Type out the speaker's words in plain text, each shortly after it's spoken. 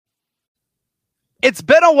It's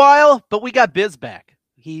been a while, but we got Biz back.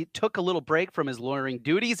 He took a little break from his lawyering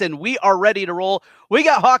duties, and we are ready to roll. We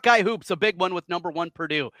got Hawkeye Hoops, a big one with number one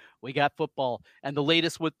Purdue. We got football and the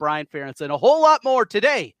latest with Brian Ferentz, and a whole lot more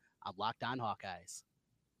today on Locked On Hawkeyes.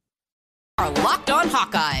 Our Locked On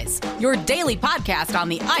Hawkeyes, your daily podcast on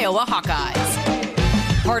the Iowa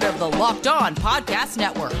Hawkeyes. Part of the Locked On Podcast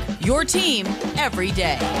Network, your team every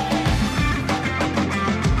day.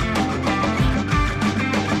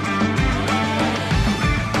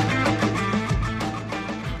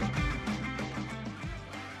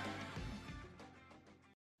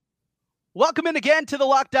 Welcome in again to the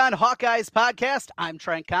Locked On Hawkeyes podcast. I'm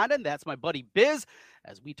Trent Condon. That's my buddy Biz,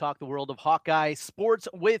 as we talk the world of Hawkeye sports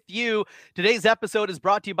with you. Today's episode is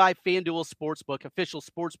brought to you by FanDuel Sportsbook, official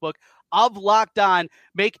sportsbook of Locked On.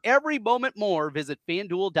 Make every moment more. Visit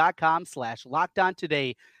FanDuel.com/LockedOn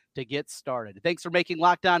today to get started. Thanks for making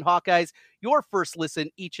Locked On Hawkeyes your first listen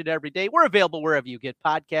each and every day. We're available wherever you get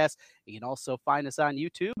podcasts. You can also find us on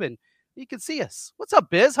YouTube, and you can see us. What's up,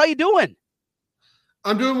 Biz? How you doing?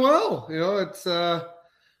 I'm doing well. You know, it's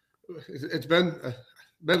been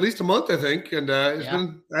at least a month, I think, and it's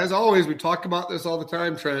been, as always, we talk about this all the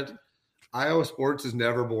time, Trent. Iowa sports is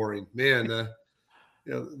never boring, man.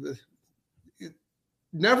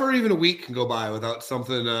 Never even a week can go by without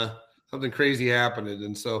something crazy happening,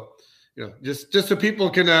 and so just so people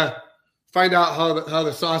can find out how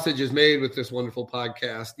the sausage is made with this wonderful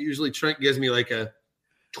podcast. Usually, Trent gives me like a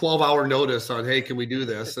 12-hour notice on, hey, can we do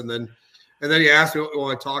this, and then he asks me what we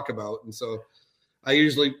want to talk about. And so I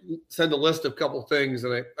usually send a list of a couple things.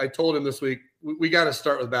 And I told him this week, we got to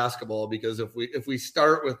start with basketball, because if we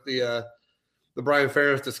start with the Brian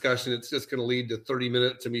Ferentz discussion, it's just going to lead to 30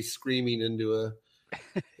 minutes of me screaming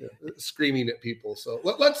screaming at people. So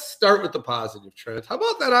let's start with the positive, Trent. How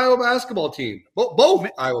about that Iowa basketball team? Both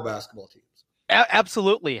Iowa basketball teams.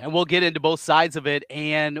 Absolutely. And we'll get into both sides of it.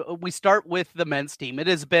 And we start with the men's team. It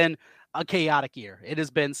has been a chaotic year. It has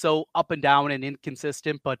been so up and down and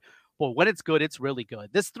inconsistent, but when it's good, it's really good.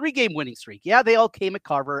 This 3-game winning streak. Yeah, they all came at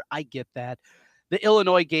Carver. I get that. The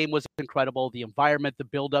Illinois game was incredible. The environment, the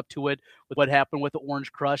build up to it with what happened with the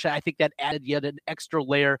Orange Crush. I think that added yet an extra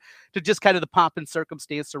layer to just kind of the pomp and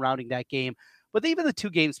circumstance surrounding that game. But even the 2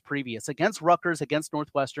 games previous, against Rutgers, against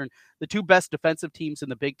Northwestern, the 2 best defensive teams in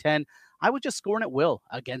the Big Ten, I was just scoring at will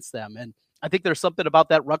against them. And I think there's something about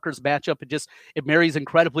that Rutgers matchup. It marries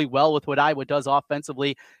incredibly well with what Iowa does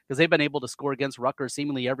offensively, because they've been able to score against Rutgers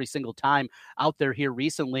seemingly every single time out there here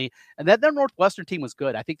recently. And then their Northwestern team was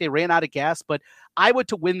good. I think they ran out of gas, but Iowa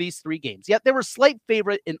to win these 3 games. Yet they were slight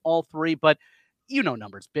favorite in all 3, but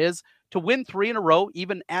numbers, Biz. To win 3 in a row,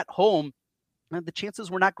 even at home, the chances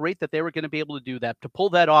were not great that they were going to be able to do that. To pull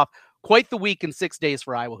that off, quite the week in 6 days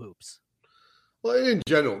for Iowa hoops. Well, in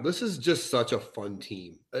general, this is just such a fun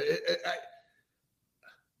team.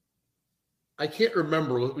 I can't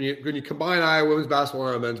remember when you combine Iowa women's basketball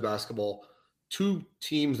and Iowa men's basketball, 2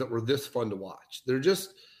 teams that were this fun to watch. They're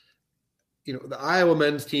just, the Iowa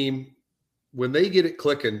men's team, when they get it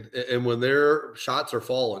clicking and when their shots are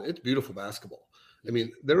falling, it's beautiful basketball. I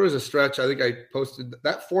mean, there was a stretch, I think I posted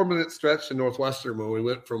that 4-minute stretch in Northwestern when we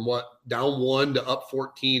went from down 1 to up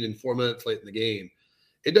 14 in 4 minutes late in the game.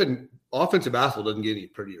 Offensive basketball doesn't get any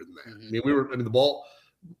prettier than that. Mm-hmm. I mean, the ball,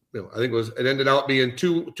 I think it ended out being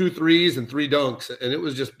two threes and 3 dunks, and it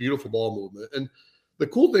was just beautiful ball movement. And the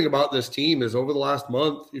cool thing about this team is over the last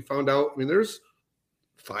month, you found out, there's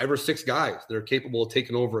 5 or 6 guys that are capable of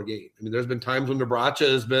taking over a game. There's been times when Nebraska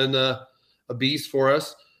has been a beast for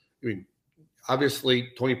us.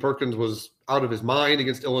 Obviously, Tony Perkins was out of his mind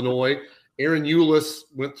against Illinois. Aaron Eulis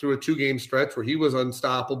went through a 2-game stretch where he was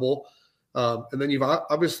unstoppable. And then you've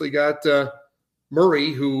obviously got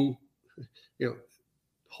Murray, who,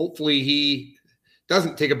 hopefully he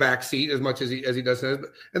doesn't take a back seat as much as he does. And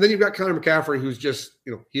then you've got Connor McCaffrey, who's just,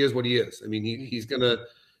 he is what he is. He's going to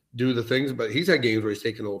do the things, but he's had games where he's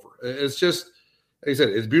taken over. It's just, like I said,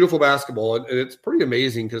 it's beautiful basketball. And it's pretty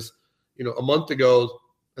amazing because, a month ago,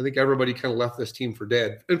 I think everybody kind of left this team for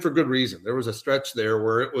dead, and for good reason. There was a stretch there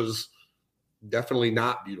where it was definitely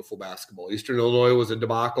not beautiful basketball. Eastern Illinois was a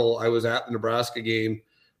debacle. I was at the Nebraska game.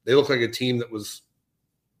 They looked like a team that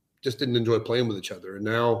just didn't enjoy playing with each other. And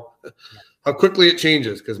now how quickly it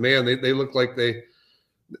changes, because, man, they look like they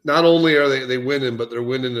not only are they winning, but they're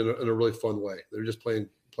winning in a really fun way. They're just playing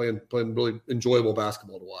really enjoyable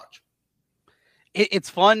basketball to watch. It's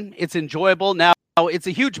fun. It's enjoyable. Now, it's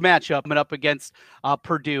a huge matchup coming up against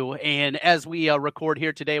Purdue. And as we record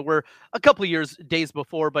here today, we're a couple of days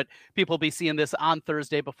before, but people will be seeing this on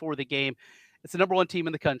Thursday before the game. It's the number 1 team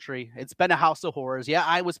in the country. It's been a house of horrors. Yeah,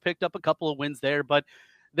 Iowa's picked up a couple of wins there, but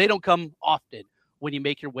they don't come often when you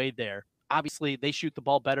make your way there. Obviously, they shoot the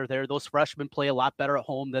ball better there. Those freshmen play a lot better at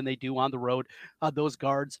home than they do on the road. Those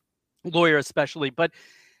guards, Lawyer especially, but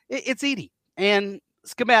it's Edey. And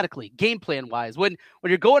schematically, game plan wise, when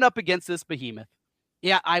you're going up against this behemoth,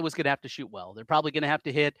 yeah, Iowa's going to have to shoot well. They're probably going to have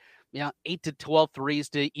to hit 8 to 12 threes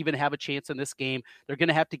to even have a chance in this game. They're going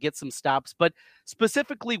to have to get some stops, but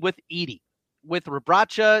specifically with Edey, with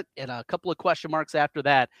Rebraca and a couple of question marks after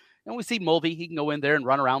that. And we see Mulvey, he can go in there and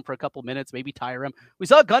run around for a couple of minutes, maybe tire him. We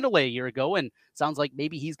saw Gundelay a year ago, and sounds like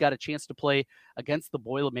maybe he's got a chance to play against the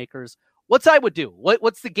Boilermakers. What's I would do?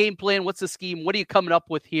 What's the game plan? What's the scheme? What are you coming up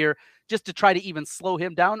with here just to try to even slow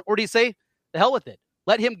him down? Or do you say, the hell with it?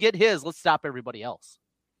 Let him get his. Let's stop everybody else.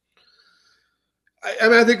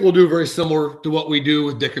 I think we'll do very similar to what we do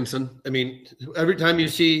with Dickinson. I mean, every time you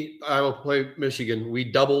see Iowa play Michigan,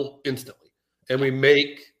 we double instantly, and we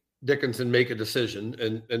make Dickinson make a decision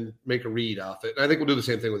and make a read off it. And I think we'll do the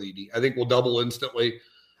same thing with Edey. I think we'll double instantly.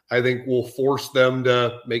 I think we'll force them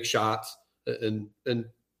to make shots. And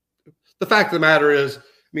the fact of the matter is, I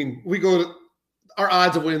mean, our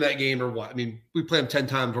odds of winning that game are what? I mean, we play them 10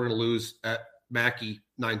 times, we're going to lose at Mackey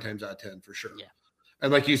 9 times out of 10 for sure. Yeah.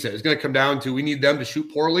 And like you said, it's going to come down to we need them to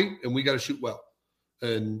shoot poorly, and we got to shoot well.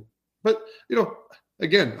 But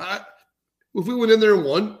again, if we went in there and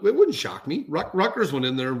won, it wouldn't shock me. Rutgers went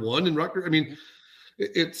in there and won, and Rutgers. I mean,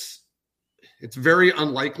 it's very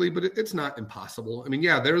unlikely, but it's not impossible. I mean,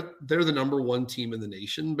 yeah, they're the number one team in the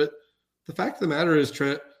nation, but the fact of the matter is,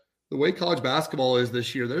 Trent, the way college basketball is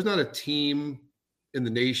this year, there's not a team in the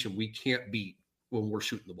nation we can't beat when we're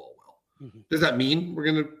shooting the ball well. Mm-hmm. Does that mean we're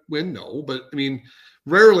going to win? No, but I mean,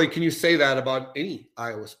 rarely can you say that about any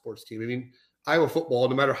Iowa sports team. I mean, Iowa football,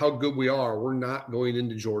 no matter how good we are, we're not going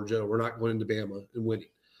into Georgia, we're not going into Bama and winning.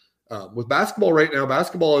 With basketball right now,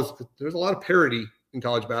 there's a lot of parity in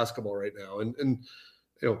college basketball right now. And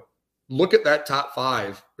look at that top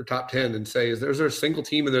 5 or top 10 and say, is there a single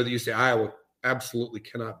team in there that you say Iowa absolutely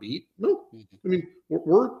cannot beat? No. I mean,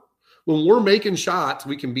 when we're making shots,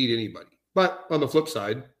 we can beat anybody. But on the flip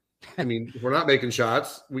side, I mean, if we're not making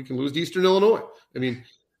shots, we can lose to Eastern Illinois. I mean,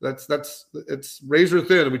 it's razor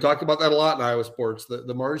thin. And we talk about that a lot in Iowa sports.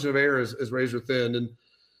 The margin of error is razor thin. And,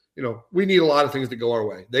 we need a lot of things to go our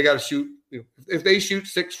way. They got to shoot. If they shoot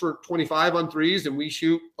 6 for 25 on threes and we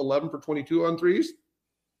shoot 11 for 22 on threes,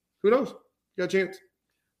 who knows? Got a chance.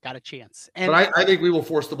 Got a chance. But I think we will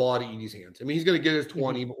force the ball out of Edey's hands. I mean, he's going to get his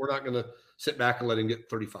 20, but we're not going to sit back and let him get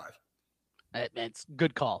 35. It's a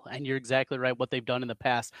good call. And you're exactly right. What they've done in the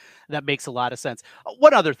past, that makes a lot of sense.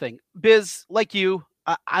 One other thing, Biz, like you,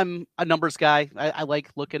 I'm a numbers guy. I like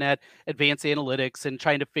looking at advanced analytics and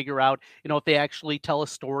trying to figure out, if they actually tell a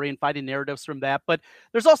story and finding narratives from that. But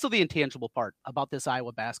there's also the intangible part about this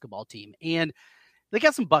Iowa basketball team. And they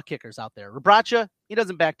got some butt kickers out there. Rebraca, he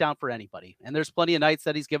doesn't back down for anybody. And there's plenty of nights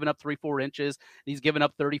that he's given up 3-4 inches. And he's given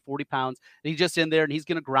up 30, 40 pounds. And he's just in there and he's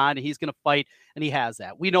going to grind and he's going to fight. And he has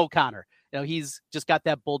that. We know Connor. He's just got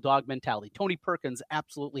that bulldog mentality. Tony Perkins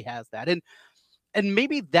absolutely has that. And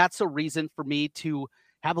maybe that's a reason for me to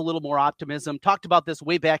have a little more optimism. Talked about this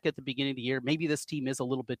way back at the beginning of the year. Maybe this team is a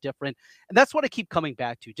little bit different. And that's what I keep coming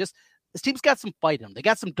back to. Just this team's got some fight in them. They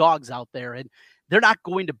got some dogs out there and they're not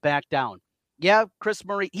going to back down. Yeah, Chris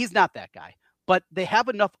Murray, he's not that guy. But they have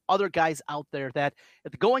enough other guys out there that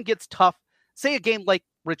if the going gets tough, say a game like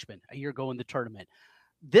Richmond a year ago in the tournament,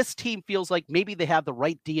 this team feels like maybe they have the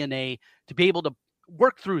right DNA to be able to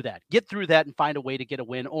work through that, get through that and find a way to get a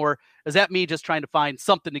win. Or is that me just trying to find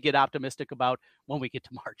something to get optimistic about when we get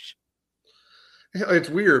to March? It's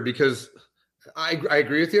weird because I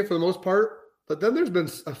agree with you for the most part, but then there's been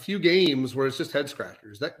a few games where it's just head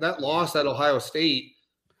scratchers. That loss at Ohio State,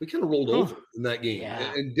 we kind of rolled over in that game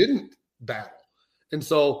and didn't battle. And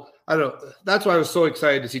so I don't know. That's why I was so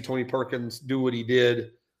excited to see Tony Perkins do what he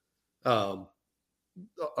did on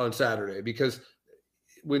Saturday, because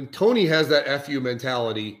when Tony has that FU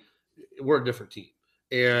mentality, we're a different team.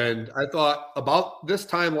 And I thought about this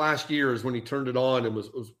time last year is when he turned it on and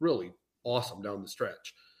was really awesome down the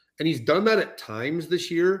stretch. And he's done that at times this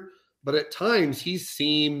year, but at times he's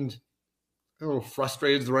seemed, I don't know,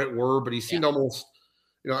 frustrated is the right word, but he seemed almost,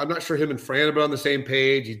 I'm not sure him and Fran have been on the same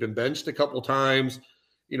page. He's been benched a couple of times.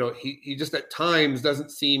 He just at times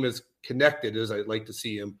doesn't seem as connected as I'd like to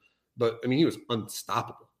see him. But I mean, he was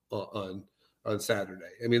unstoppable on Saturday.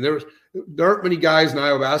 I mean, there aren't many guys in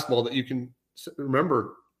Iowa basketball that you can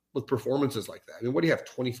remember with performances like that. I mean, what do you have,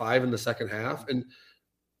 25 in the second half? And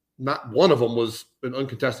not one of them was an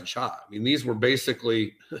uncontested shot. I mean, these were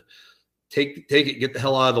basically take it, get the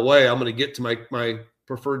hell out of the way. I'm going to get to my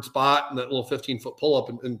preferred spot and that little 15-foot pull-up,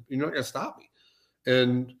 and you're not going to stop me.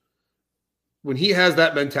 And when he has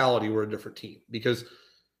that mentality, we're a different team, because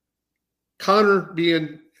Connor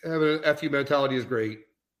having an FU mentality is great.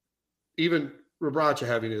 Even Rebraca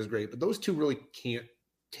having it is great, but those two really can't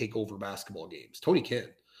take over basketball games. Tony can.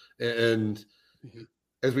 And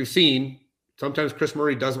as we've seen, sometimes Chris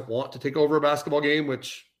Murray doesn't want to take over a basketball game,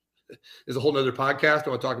 which is a whole nother podcast. I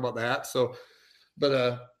want to talk about that. So,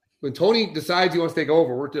 but when Tony decides he wants to take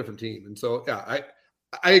over, we're a different team. And so, yeah,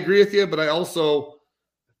 I agree with you, but I also,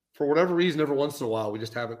 for whatever reason, every once in a while, we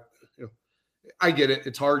just haven't, I get it.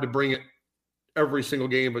 It's hard to bring it every single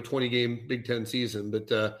game, a 20-game Big Ten season, but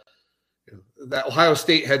that Ohio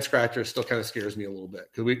State head scratcher still kind of scares me a little bit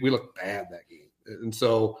because we look bad that game. And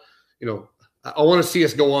so, I want to see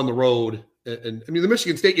us go on the road. And I mean, the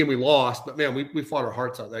Michigan State game we lost, but man, we fought our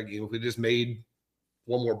hearts out that game. If we just made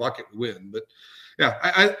one more bucket, we win. But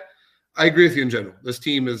yeah, I agree with you in general. This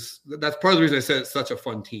team that's part of the reason I said it's such a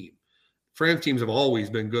fun team. France teams have always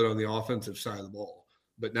been good on the offensive side of the ball,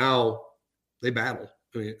 but now they battle.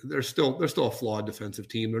 I mean, they're still a flawed defensive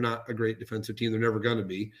team. They're not a great defensive team. They're never going to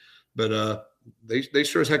be, but they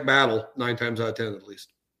sure as heck battle 9 times out of 10 at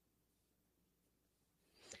least.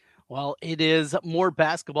 Well, it is more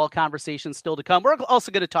basketball conversation still to come. We're also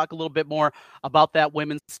going to talk a little bit more about that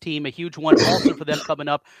women's team, a huge one also for them coming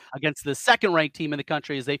up against the second-ranked team in the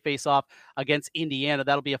country as they face off against Indiana.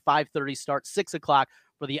 That'll be a 5:30 start, 6 o'clock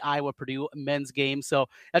for the Iowa-Purdue men's game. So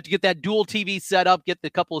have to get that dual TV set up, get the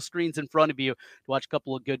couple of screens in front of you to watch a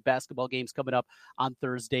couple of good basketball games coming up on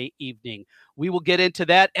Thursday evening. We will get into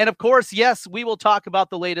that. And of course, yes, we will talk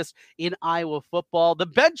about the latest in Iowa football, the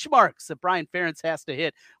benchmarks that Brian Ferentz has to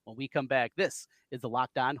hit when we come back. This is the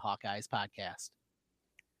Locked On Hawkeyes podcast.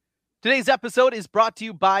 Today's episode is brought to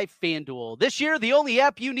you by FanDuel. This year, the only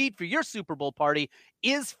app you need for your Super Bowl party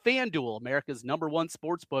is FanDuel, America's #1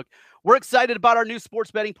 sportsbook. We're excited about our new sports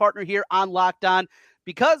betting partner here on Locked On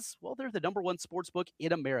because, well, they're the #1 sportsbook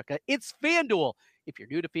in America. It's FanDuel. If you're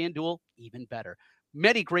new to FanDuel, even better.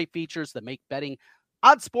 Many great features that make betting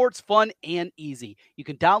on sports fun and easy. You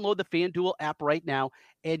can download the FanDuel app right now,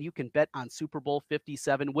 and you can bet on Super Bowl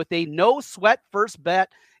 57 with a no-sweat first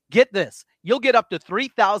bet. Get this, you'll get up to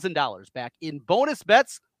 $3,000 back in bonus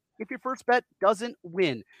bets if your first bet doesn't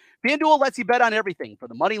win. FanDuel lets you bet on everything from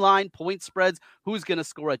the money line, point spreads, who's going to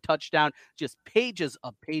score a touchdown, just pages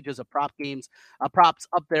of props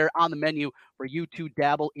up there on the menu for you to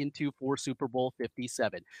dabble into for Super Bowl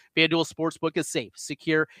 57. FanDuel Sportsbook is safe,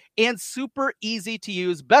 secure, and super easy to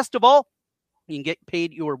use. Best of all, you can get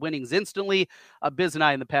paid your winnings instantly. Biz and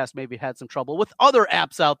I in the past maybe had some trouble with other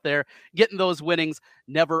apps out there. Getting those winnings,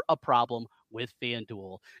 never a problem with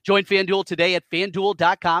FanDuel. Join FanDuel today at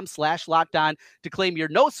FanDuel.com/LockedOn to claim your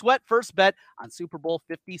no-sweat first bet on Super Bowl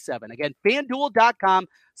 57. Again,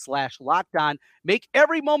 FanDuel.com/LockedOn. Make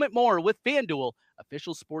every moment more with FanDuel,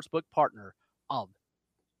 official sportsbook partner of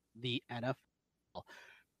the NFL.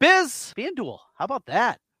 Biz, FanDuel, how about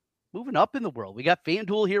that? Moving up in the world. We got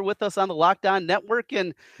FanDuel here with us on the Locked On Network,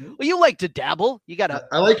 and well, you like to dabble. You got to.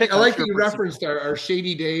 I like that you referenced our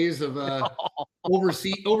shady days of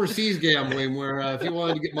overseas gambling, where if you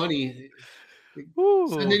wanted to get money,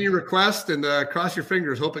 send in your request and cross your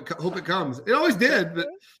fingers, hope it comes. It always did, but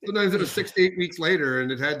sometimes it was 6 to 8 weeks later, and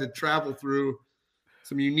it had to travel through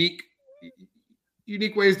some unique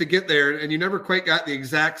ways to get there, and you never quite got the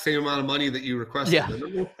exact same amount of money that you requested. Yeah.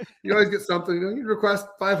 You always get something. You request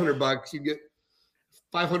 $500, you get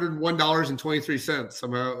 $501.23.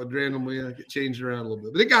 Somehow it would randomly get changed around a little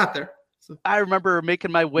bit, but it got there. So, I remember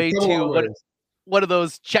making my way to one of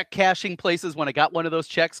those check cashing places when I got one of those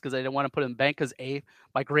checks because I didn't want to put it in the bank because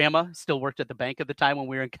my grandma still worked at the bank at the time when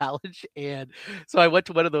we were in college. And so I went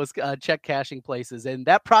to one of those check cashing places, and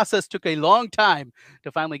that process took a long time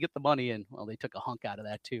to finally get the money in. Well, they took a hunk out of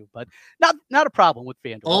that too, but not a problem with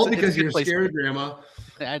FanDuel. All because you're scared, grandma.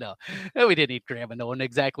 I know. We didn't need grandma knowing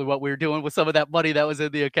exactly what we were doing with some of that money that was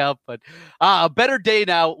in the account, but a better day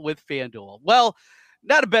now with FanDuel. Well,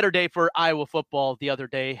 not a better day for Iowa football the other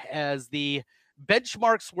day as the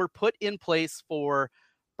benchmarks were put in place for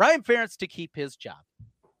Brian Ferentz to keep his job.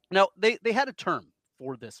 Now, they had a term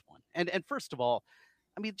for this one. And first of all,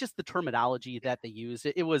 I mean, just the terminology that they used,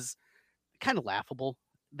 it was kind of laughable.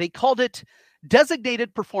 They called it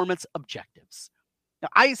designated performance objectives. Now,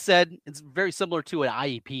 I said it's very similar to an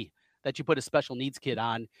IEP that you put a special needs kid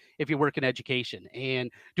on if you work in education, and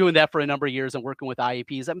doing that for a number of years and working with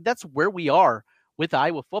IEPs. I mean, that's where we are with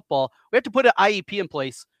Iowa football. We have to put an IEP in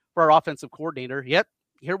place for our offensive coordinator. Yet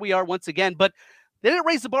here we are once again, but they didn't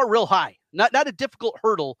raise the bar real high. Not a difficult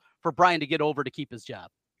hurdle for Brian to get over to keep his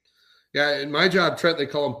job. Yeah, in my job, Trent, they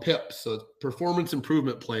call them PIPs, so Performance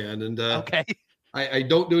Improvement Plan. And okay, I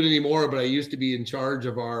don't do it anymore, but I used to be in charge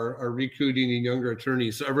of our recruiting and younger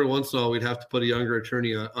attorneys. So every once in a while, we'd have to put a younger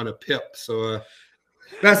attorney on a PIP. So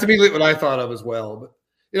that's immediately what I thought of as well.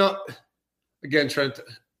 But, again, Trent,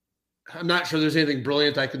 I'm not sure there's anything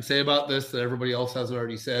brilliant I can say about this that everybody else hasn't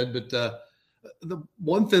already said. But the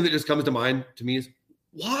one thing that just comes to mind to me is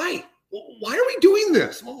why? Why are we doing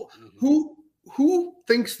this? Who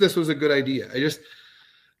thinks this was a good idea?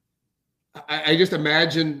 I just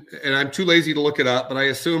imagine, and I'm too lazy to look it up, but I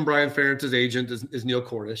assume Brian Ferentz's agent is Neil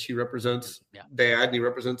Cornish. He represents Dad, and he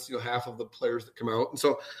represents half of the players that come out. And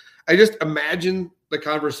so I just imagine the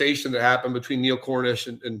conversation that happened between Neil Cornish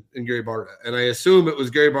and Gary Barta. And I assume it was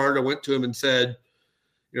Gary Barta went to him and said,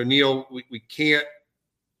 Neil, we can't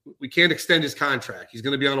extend his contract. He's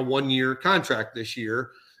going to be on a 1-year contract this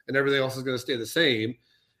year, and everything else is going to stay the same.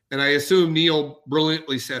 And I assume Neil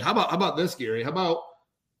brilliantly said, how about this, Gary? How about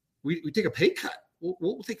we take a pay cut?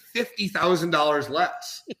 We'll take $50,000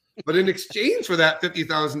 less. But in exchange for that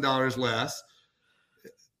 $50,000 less,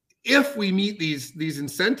 if we meet these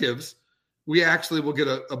incentives, we actually will get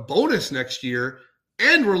a bonus next year,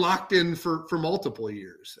 and we're locked in for multiple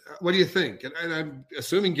years. What do you think? And I'm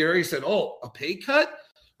assuming Gary said, "Oh, a pay cut?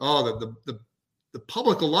 Oh, the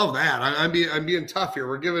public will love that. I'm being tough here.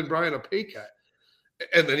 We're giving Brian a pay cut,"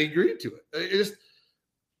 and then he agreed to it.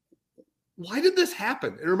 Why did this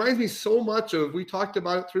happen? It reminds me so much of, we talked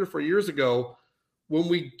about it 3 or 4 years ago when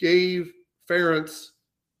we gave Kirk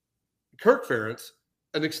Ferentz,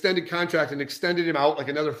 an extended contract and extended him out like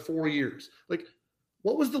another 4 years. Like,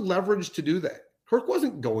 what was the leverage to do that? Kirk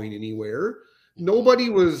wasn't going anywhere.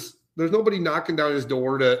 There's nobody knocking down his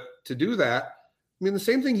door to do that. I mean, the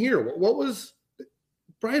same thing here.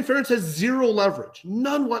 Brian Ferentz has zero leverage,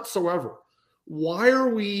 none whatsoever. Why are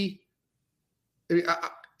we,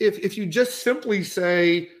 if you just simply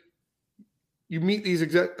say you meet these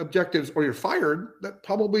objectives or you're fired, that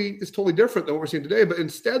probably is totally different than what we're seeing today. But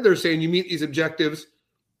instead they're saying you meet these objectives,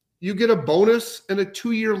 you get a bonus and a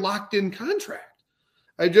 2-year locked in contract.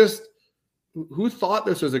 Who thought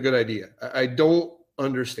this was a good idea? I don't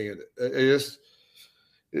understand it.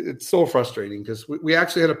 It's so frustrating because we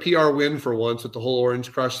actually had a PR win for once with the whole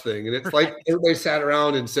Orange Crush thing. And it's like everybody sat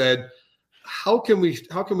around and said, how can we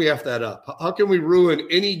F that up? How can we ruin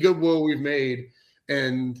any goodwill we've made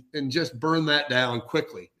and just burn that down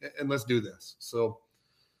quickly? And let's do this. So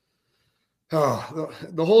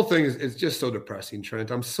the whole thing is just so depressing,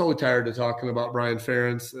 Trent. I'm so tired of talking about Brian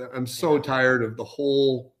Ferentz. I'm so tired of the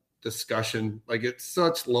whole discussion. Like, it's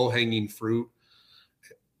such low-hanging fruit.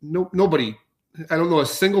 Nobody, I don't know a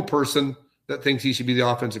single person that thinks he should be the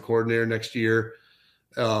offensive coordinator next year.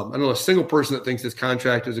 I don't know a single person that thinks this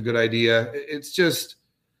contract is a good idea. It's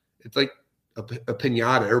like a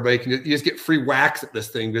pinata. You just get free whacks at this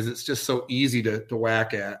thing because it's just so easy to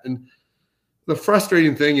whack at. And the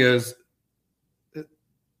frustrating thing is,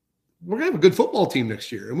 we're going to have a good football team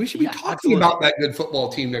next year, and we should be talking about that good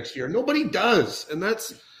football team next year. Nobody does. And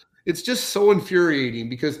it's just so infuriating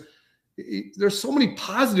because there's so many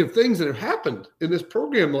positive things that have happened in this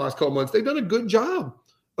program the last couple of months. They've done a good job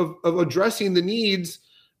of addressing the needs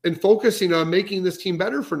and focusing on making this team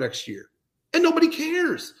better for next year. And nobody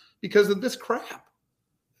cares because of this crap.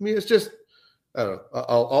 I mean, it's just, I don't know.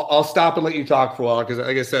 I'll stop and let you talk for a while because,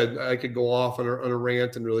 like I said, I could go off on a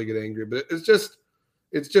rant and really get angry. But it's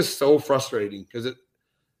just so frustrating because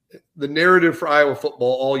the narrative for Iowa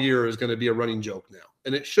football all year is going to be a running joke now.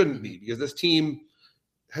 And it shouldn't be, because this team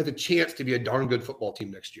has a chance to be a darn good football team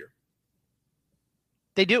next year.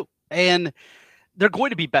 They do. And they're going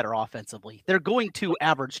to be better offensively. They're going to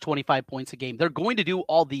average 25 points a game. They're going to do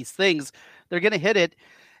all these things. They're going to hit it.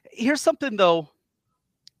 Here's something, though.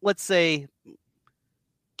 Let's say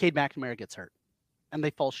Cade McNamara gets hurt and they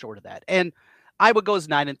fall short of that. And Iowa goes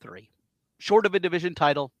 9-3, short of a division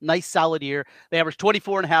title. Nice, solid year. They average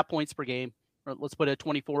 24.5 points per game. Or let's put it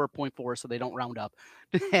 24.4 so they don't round up.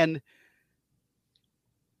 And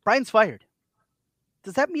Brian's fired.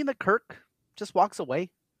 Does that mean that Kirk just walks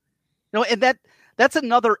away? And that's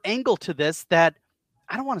another angle to this that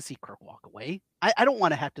I don't want to see Kirk walk away. I don't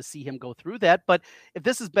want to have to see him go through that. But if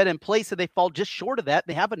this has been in place and they fall just short of that,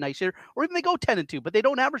 they have a nice year, or even they go 10-2, but they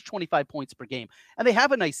don't average 25 points per game, and they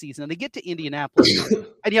have a nice season, and they get to Indianapolis,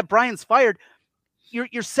 and yet Brian's fired.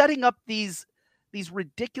 You're setting up these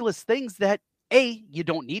ridiculous things that, A, you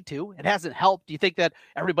don't need to. It hasn't helped. Do you think that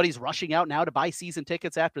everybody's rushing out now to buy season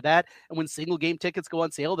tickets after that? And when single game tickets go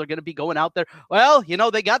on sale, they're going to be going out there. Well,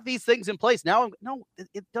 they got these things in place. Now, no,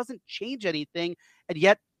 it doesn't change anything. And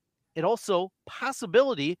yet it also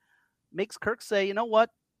possibility makes Kirk say, you know what,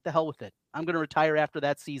 the hell with it. I'm going to retire after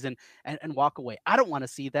that season and walk away. I don't want to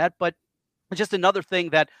see that, but it's just another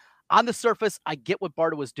thing that on the surface, I get what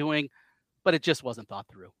Barta was doing, but it just wasn't thought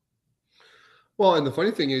through. Well, and the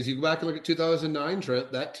funny thing is, you go back and look at 2009,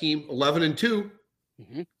 Trent, that team 11-2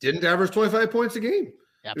 didn't average 25 points a game.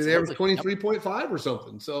 I mean, they averaged 23.5 or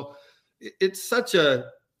something. So it's such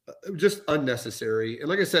just unnecessary. And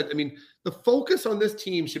like I said, I mean, the focus on this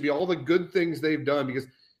team should be all the good things they've done, because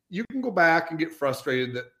you can go back and get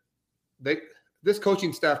frustrated that this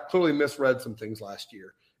coaching staff clearly misread some things last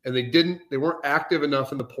year, and they weren't active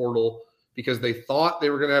enough in the portal because they thought they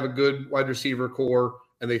were going to have a good wide receiver core,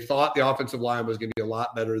 and they thought the offensive line was going to be a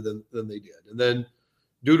lot better than they did. And then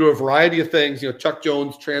due to a variety of things, Chuck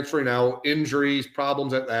Jones transferring out, injuries,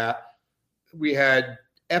 problems at that, we had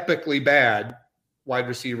epically bad wide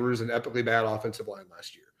receivers and epically bad offensive line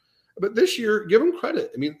last year. But this year, give them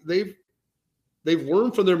credit. I mean, they've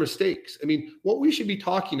learned from their mistakes. I mean, what we should be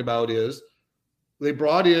talking about is they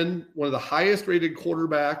brought in one of the highest rated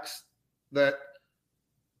quarterbacks that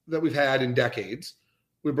we've had in decades.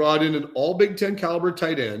 We brought in an all Big Ten caliber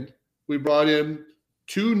tight end. We brought in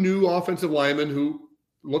 2 new offensive linemen who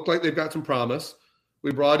look like they've got some promise.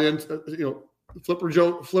 We brought in,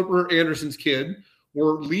 Flipper Anderson's kid.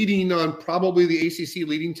 We're leading on probably the ACC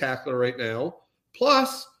leading tackler right now.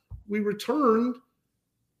 Plus, we returned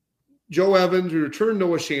Joe Evans, we returned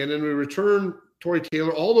Noah Shannon, we returned Torrey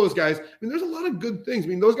Taylor, all those guys. I mean, there's a lot of good things. I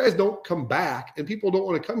mean, those guys don't come back, and people don't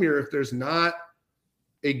want to come here if there's not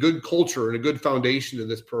a good culture and a good foundation in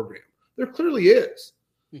this program. There clearly is.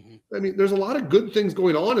 I mean, there's a lot of good things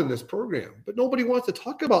going on in this program, but nobody wants to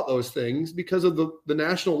talk about those things because of the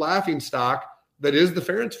national laughingstock that is the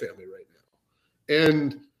Ferentz family right now.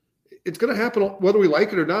 And it's going to happen whether we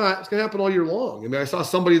like it or not. It's going to happen all year long. I mean, I saw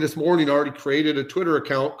somebody this morning already created a Twitter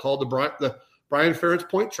account called the Brian Ferentz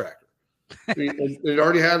Point Tracker. I mean, it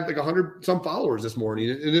already had like 100 some followers this morning.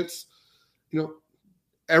 And it's,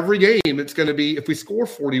 every game it's going to be, if we score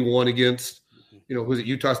 41 against, who's it,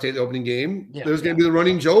 Utah State, the opening game, there's going to be the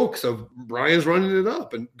running jokes of Brian's running it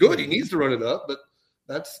up. And good, he needs to run it up, but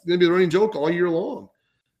that's going to be the running joke all year long.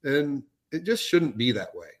 And it just shouldn't be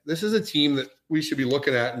that way. This is a team that we should be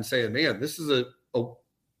looking at and saying, man, this is a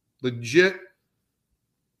legit,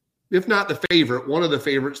 if not the favorite, one of the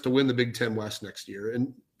favorites to win the Big Ten West next year.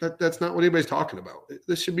 And that's not what anybody's talking about.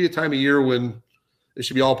 This should be a time of year when it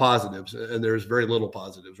should be all positives, and there's very little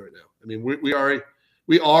positives right now. I mean, we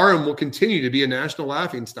are and will continue to be a national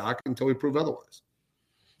laughingstock until we prove otherwise.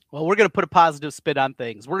 Well, we're going to put a positive spin on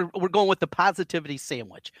things. We're going with the positivity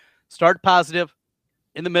sandwich. Start positive,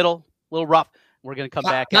 in the middle, a little rough. We're going to come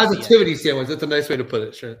back. Positivity sandwich. That's a nice way to put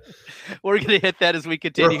it. Sure. We're going to hit that as we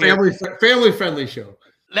continue. We're a family-friendly show.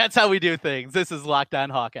 That's how we do things. This is Locked On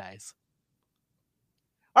Hawkeyes.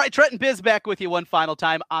 All right, Trent and Biz back with you one final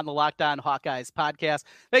time on the Locked On Hawkeyes podcast.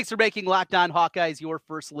 Thanks for making Locked On Hawkeyes your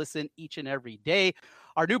first listen each and every day.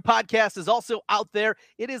 Our new podcast is also out there.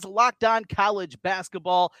 It is Locked On College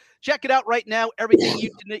Basketball. Check it out right now. Everything you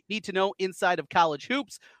need to know inside of college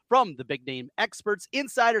hoops from the big name experts,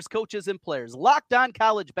 insiders, coaches, and players. Locked On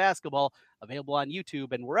College Basketball, available on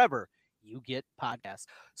YouTube and wherever you get podcasts.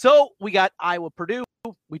 So we got Iowa-Purdue.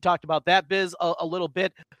 We talked about that, Biz, a little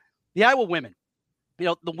bit. The Iowa women.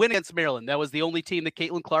 The win against Maryland, that was the only team that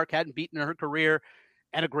Caitlin Clark hadn't beaten in her career,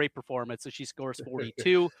 and a great performance. So she scores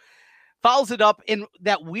 42. Fouls it up in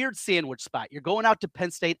that weird sandwich spot. You're going out to Penn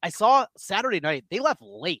State. I saw Saturday night, they left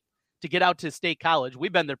late to get out to State College.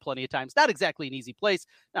 We've been there plenty of times. Not exactly an easy place.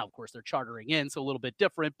 Now, of course, they're chartering in, so a little bit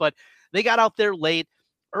different, but they got out there late.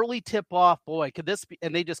 Early tip-off, boy, could this be?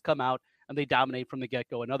 And they just come out and they dominate from the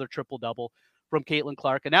get-go. Another triple-double from Caitlin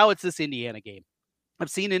Clark. And now it's this Indiana game. I've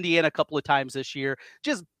seen Indiana a couple of times this year,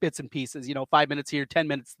 just bits and pieces, 5 minutes here, 10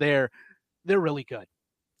 minutes there. They're really good.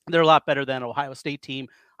 They're a lot better than Ohio State team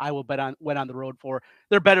Iowa went on the road for.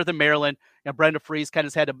 They're better than Maryland. Brenda Frese kind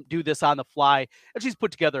of had to do this on the fly, and she's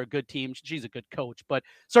put together a good team. She's a good coach, but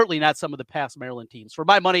certainly not some of the past Maryland teams. For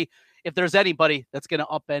my money, if there's anybody that's going to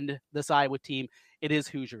upend this Iowa team, it is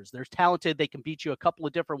Hoosiers. They're talented. They can beat you a couple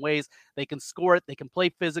of different ways. They can score it. They can play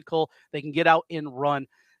physical. They can get out and run.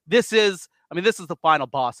 This is the final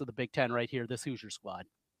boss of the Big Ten right here, this Hoosier squad.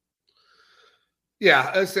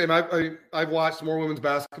 Yeah, same. I've watched more women's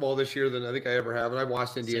basketball this year than I think I ever have, and I've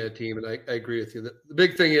watched the Indiana team, and I agree with you. The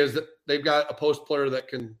big thing is that they've got a post player that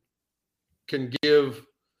can give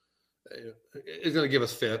is going to give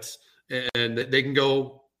us fits, and they can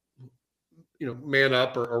go, man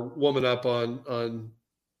up or woman up on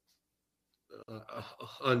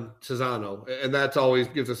Cesano, and that's always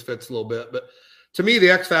gives us fits a little bit. But to me,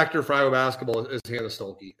 the X factor for Iowa basketball is Hannah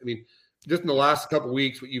Stuelke. I mean, just in the last couple of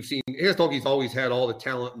weeks, what you've seen, Hannah Stuelke's always had all the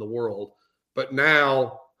talent in the world, but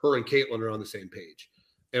now her and Caitlin are on the same page.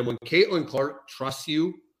 And when Caitlin Clark trusts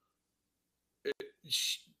you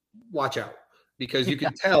watch out, because you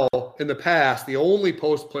can tell in the past, the only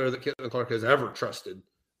post player that Caitlin Clark has ever trusted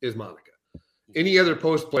is Monica. Any other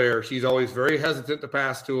post player, she's always very hesitant to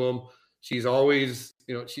pass to them. She's always,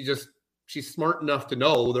 she's smart enough to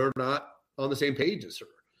know they're not on the same page as her.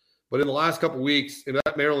 But in the last couple of weeks, in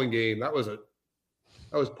that Maryland game, that was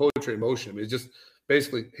poetry in motion. I mean, it's just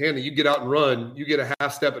basically, Hannah, you get out and run, you get a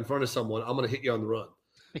half step in front of someone, I'm going to hit you on the run.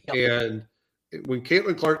 Yep. And when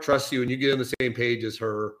Caitlin Clark trusts you and you get on the same page as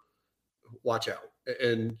her, watch out.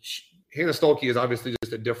 And Hannah Stolke is obviously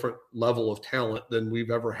just a different level of talent than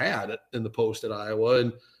we've ever had in the post at Iowa.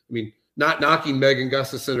 And I mean, not knocking Megan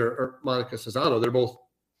Gustafson or Monica Cesano, they're both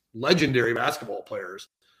legendary basketball players.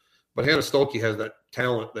 But Hannah Stolke has that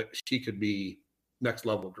talent that she could be next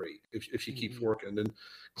level great if she keeps working. And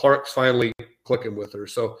Clark's finally clicking with her.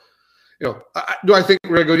 So, do I think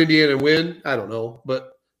we're going to go to Indiana and win? I don't know,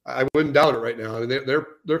 but I wouldn't doubt it right now. I mean,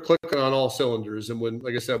 they're clicking on all cylinders. And when,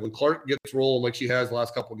 like I said, when Clark gets rolling like she has the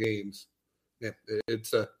last couple of games,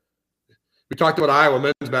 it's we talked about Iowa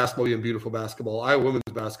men's basketball being beautiful basketball. Iowa women's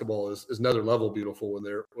basketball is another level beautiful when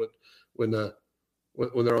they're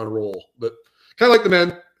on a roll. But kind of like the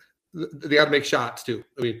men, they got to make shots too.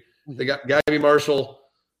 I mean, they got Gabby Marshall,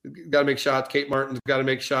 got to make shots. Kate Martin's got to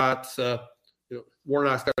make shots.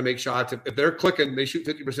 Warnock's got to make shots. If they're clicking, they shoot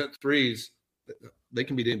 50% threes, they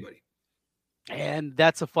can beat anybody. And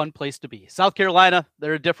that's a fun place to be. South Carolina,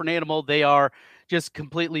 they're a different animal. They are just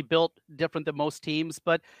completely built different than most teams.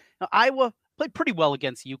 But Iowa played pretty well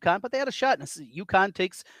against UConn, but they had a shot. And UConn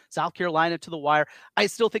takes South Carolina to the wire. I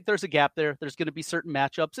still think there's a gap there. There's going to be certain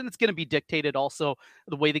matchups, and it's going to be dictated also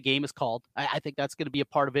the way the game is called. I think that's going to be a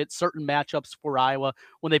part of it. Certain matchups for Iowa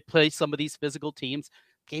when they play some of these physical teams,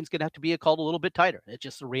 game's going to have to be called a little bit tighter. It's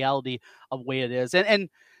just the reality of the way it is. And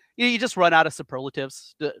you just run out of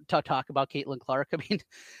superlatives to talk about Caitlin Clark. I mean,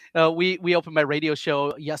 we opened my radio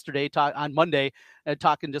show yesterday on Monday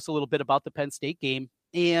talking just a little bit about the Penn State game,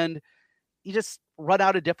 and you just run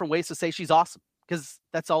out of different ways to say she's awesome, because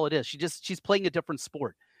that's all it is. She's playing a different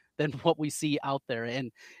sport than what we see out there,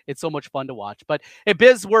 and it's so much fun to watch. But hey,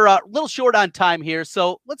 Biz, we're a little short on time here,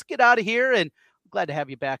 so let's get out of here, and I'm glad to have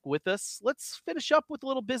you back with us. Let's finish up with a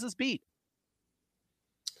little Business Beat.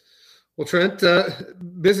 Well, Trent,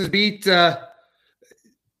 Business Beat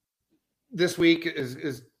this week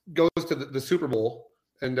goes to the Super Bowl,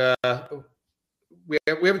 and we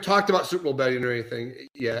haven't talked about Super Bowl betting or anything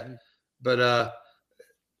yet, but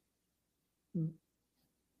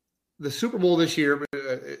the Super Bowl this year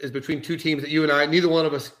is between two teams that you and I, neither one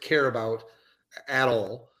of us care about at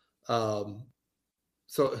all.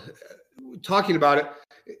 So talking about it,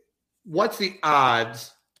 what's the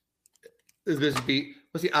odds?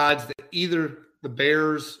 What's the odds that either the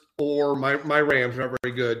Bears or my Rams are not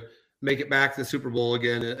very good make it back to the Super Bowl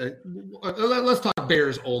again? Let's talk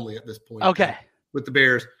Bears only at this point. Okay. With the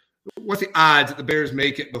Bears, what's the odds that the Bears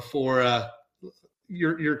make it before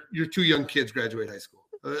your two young kids graduate high school?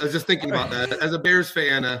 I was just thinking about that as a Bears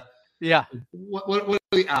fan. Yeah. What are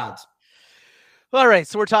the odds? All right,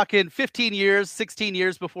 so we're talking 15 years, 16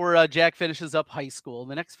 years before Jack finishes up high school. In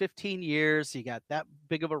the next 15 years, you got that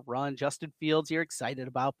big of a run. Justin Fields, you're excited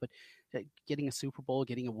about, but getting a Super Bowl,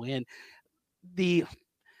 getting a win. The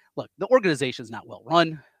organization's not well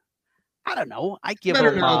run. I don't know. I give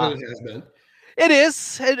better them now than it has been. It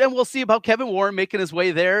is, and we'll see about Kevin Warren making his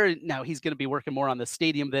way there. Now he's going to be working more on the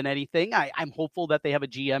stadium than anything. I'm hopeful that they have a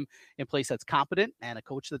GM in place that's competent and a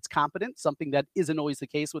coach that's competent, something that isn't always the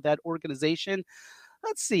case with that organization.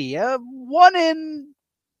 Let's see, 1 in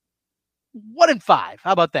 5.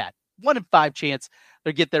 How about that? 1 in 5 chance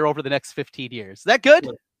they'll get there over the next 15 years. Is that good?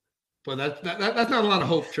 But that's not a lot of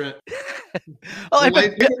hope, Trent. Well, I've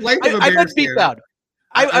been beat down.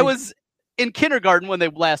 I was in kindergarten when they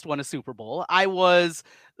last won a Super Bowl. I was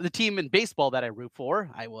the team in baseball that I root for.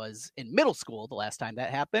 I was in middle school the last time that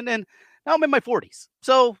happened, and now I'm in my 40s.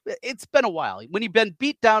 So it's been a while. When you've been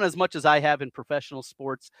beat down as much as I have in professional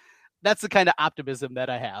sports, that's the kind of optimism that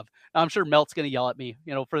I have. I'm sure Melt's going to yell at me,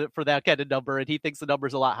 for that kind of number, and he thinks the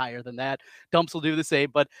number's a lot higher than that. Dumps will do the same,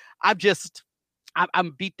 but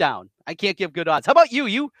I'm beat down. I can't give good odds. How about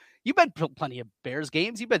you? You've been plenty of Bears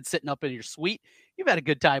games. You've been sitting up in your suite. You've had a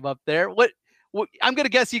good time up there. What I'm going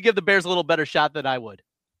to guess you give the Bears a little better shot than I would.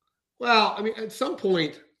 Well, I mean, at some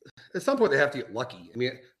point they have to get lucky. I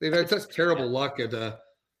mean, they've had such terrible luck at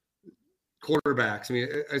quarterbacks. I mean,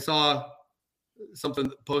 I saw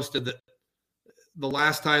something posted that the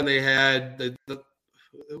last time they had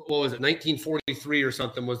what was it, 1943 or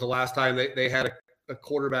something was the last time they had a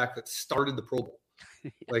quarterback that started the Pro Bowl.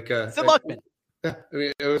 Like Sid Luckman. I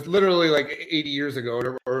mean, it was literally like 80 years ago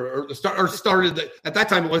or started at that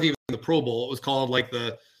time. It wasn't even the Pro Bowl. It was called like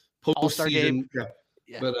the All-Star game. postseason.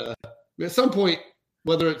 Yeah. But at some point,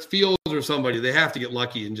 whether it's Fields or somebody, they have to get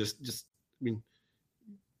lucky and just. I mean,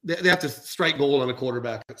 they have to strike gold on a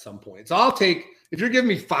quarterback at some point. So I'll take, if you're giving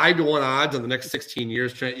me 5-1 odds on the next 16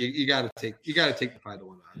 years, Trent, you got to take the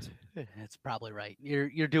 5-1 odds. That's probably right.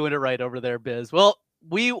 You're doing it right over there, Biz. Well,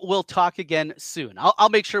 we will talk again soon. I'll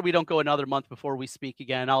make sure we don't go another month before we speak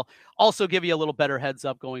again. I'll also give you a little better heads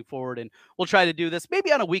up going forward, and we'll try to do this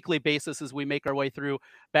maybe on a weekly basis as we make our way through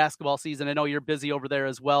basketball season. I know you're busy over there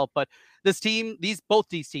as well, but both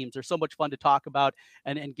these teams are so much fun to talk about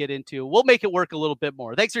and get into. We'll make it work a little bit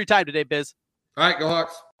more. Thanks for your time today, Biz. All right, go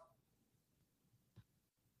Hawks.